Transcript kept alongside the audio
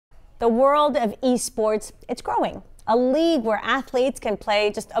The world of esports, it's growing. A league where athletes can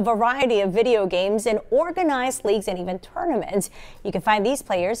play just a variety of video games in organized leagues and even tournaments. You can find these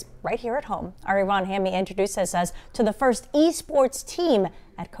players right here at home. Our Ron Hammy introduces us to the first esports team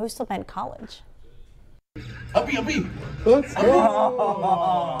at Coastal Bend College. Uppy. Let's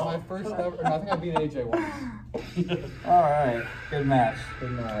go! My first ever, I think I beat AJ once. All right, good match.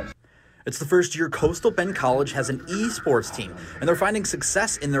 It's the first year Coastal Bend College has an esports team, and they're finding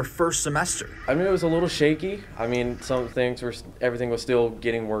success in their first semester. I mean, it was a little shaky. I mean, everything was still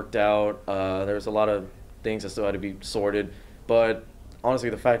getting worked out. There was a lot of things that still had to be sorted. But honestly,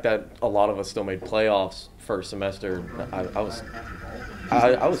 the fact that a lot of us still made playoffs first semester,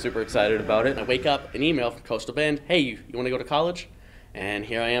 I was super excited about it. I wake up, an email from Coastal Bend, hey, you want to go to college? And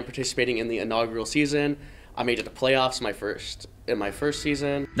here I am participating in the inaugural season. I made it to playoffs in my first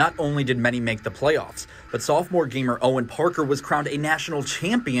season. Not only did many make the playoffs, but sophomore gamer Owen Parker was crowned a national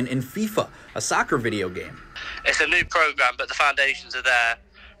champion in FIFA, a soccer video game. It's a new program, but the foundations are there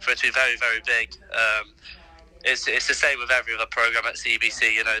for it to be very, very big. It's the same with every other program at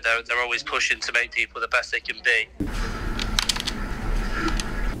CBC. You know, they're always pushing to make people the best they can be.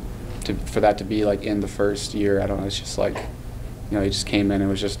 For that to be like in the first year, I don't know, it's just like, you know, he just came in and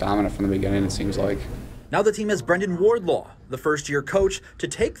was just dominant from the beginning, it seems like. Now the team has Brendan Wardlaw, the first-year coach, to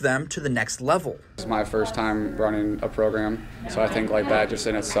take them to the next level. It's my first time running a program, so I think like that just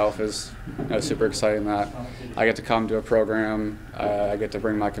in itself is, you know, super exciting that I get to come to a program, I get to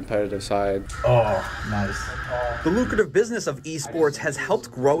bring my competitive side. Oh, nice. The lucrative business of esports has helped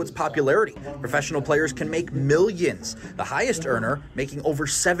grow its popularity. Professional players can make millions, the highest earner making over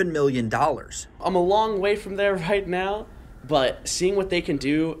 $7 million. I'm a long way from there right now, but seeing what they can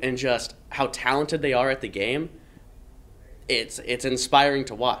do and just how talented they are at the game, it's inspiring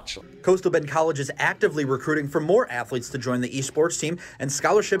to watch. Coastal Bend College is actively recruiting for more athletes to join the esports team, and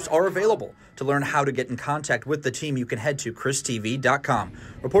scholarships are available. To learn how to get in contact with the team, you can head to christv.com.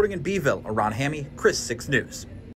 Reporting in Beeville, Ron Hammy, KRIS 6 News.